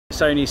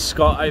it's only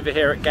Scott over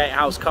here at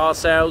Gatehouse Car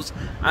Sales.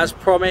 As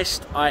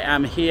promised, I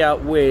am here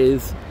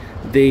with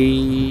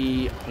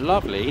the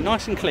lovely,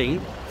 nice and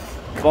clean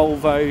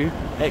Volvo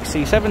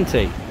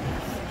XC70.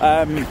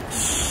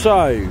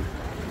 So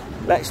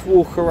let's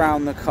walk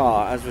around the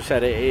car. As we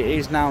said, it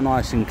is now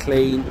nice and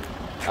clean.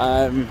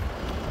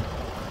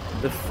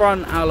 The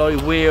front alloy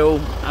wheel,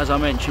 as I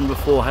mentioned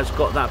before, has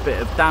got that bit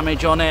of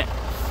damage on it.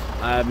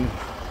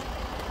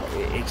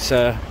 It's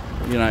a,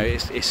 you know,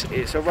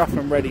 it's a rough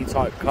and ready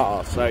type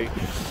car, so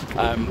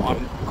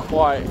I'm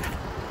quite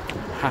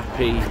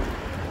happy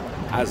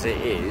as it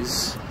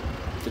is.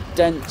 The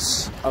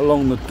dents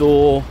along the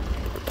door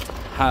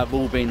have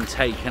all been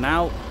taken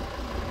out.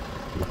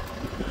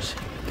 So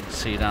you can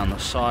see down the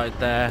side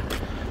there.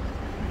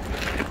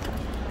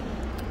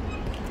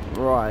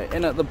 Right,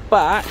 in at the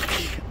back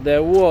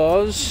there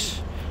was,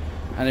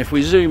 and if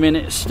we zoom in,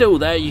 it's still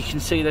there. You can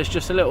see there's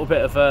just a little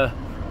bit of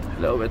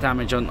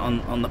damage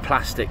on the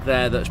plastic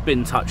there that's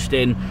been touched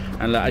in,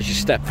 and as you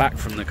step back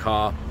from the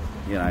car,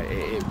 you know,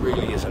 it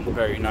really isn't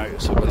very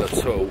noticeable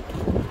at all.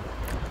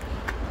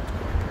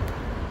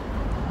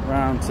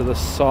 Round to the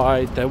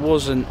side, there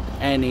wasn't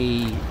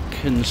any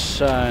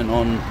concern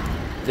on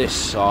this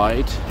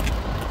side.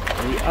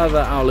 The other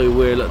alloy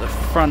wheel at the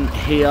front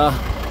here,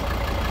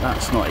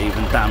 that's not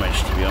even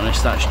damaged, to be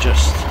honest. That's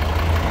just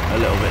a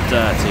little bit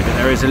dirty, but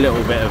there is a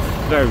little bit of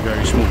very,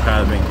 very small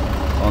curving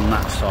on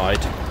that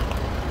side.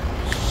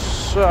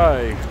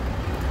 So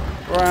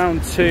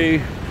round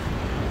to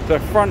the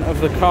front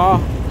of the car.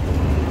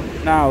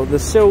 Now the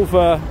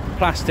silver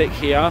plastic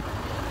here,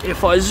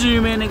 if I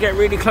zoom in and get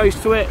really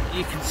close to it,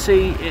 you can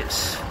see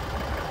it's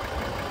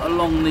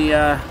along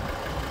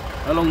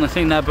the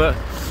thing there, but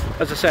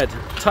as I said,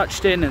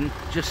 touched in and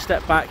just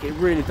step back, it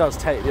really does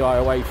take the eye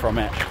away from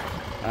it.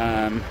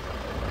 And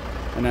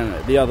then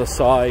at the other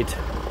side,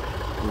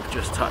 we've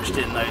just touched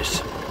in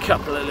those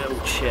couple of little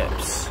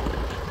chips.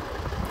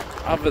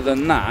 Other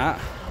than that,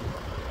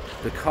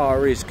 the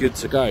car is good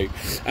to go.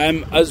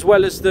 As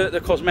well as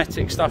the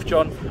cosmetic stuff,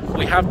 John,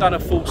 we have done a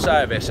full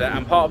service,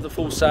 and part of the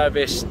full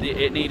service,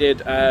 it needed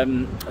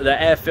the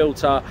air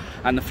filter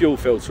and the fuel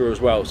filter as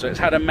well, so it's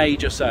had a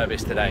major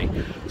service today.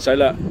 So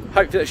look,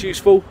 hope that's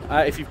useful.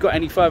 If you've got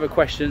any further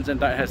questions, then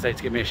don't hesitate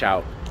to give me a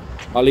shout.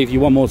 I'll leave you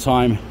one more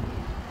time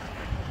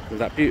with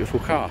that beautiful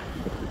car.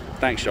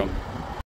 Thanks, John.